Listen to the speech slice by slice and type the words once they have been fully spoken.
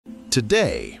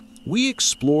Today, we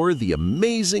explore the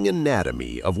amazing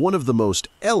anatomy of one of the most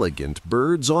elegant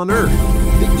birds on Earth,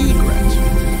 the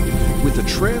egret. With a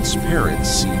transparent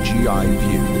CGI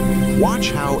view,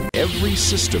 watch how every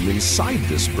system inside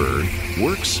this bird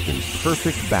works in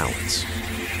perfect balance.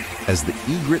 As the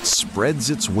egret spreads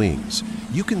its wings,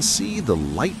 you can see the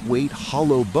lightweight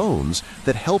hollow bones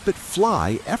that help it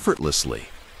fly effortlessly.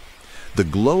 The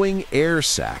glowing air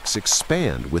sacs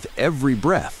expand with every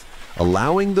breath,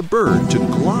 allowing the bird to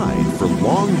glide for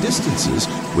long distances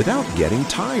without getting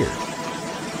tired.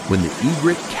 When the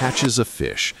egret catches a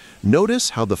fish,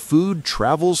 notice how the food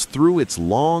travels through its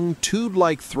long,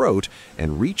 tube-like throat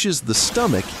and reaches the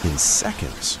stomach in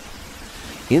seconds.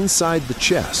 Inside the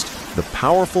chest, the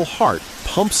powerful heart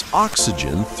pumps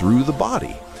oxygen through the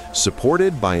body,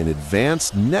 supported by an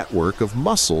advanced network of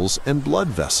muscles and blood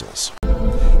vessels.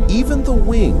 Even the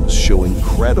wings show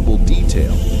incredible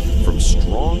detail, from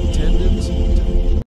strong tendons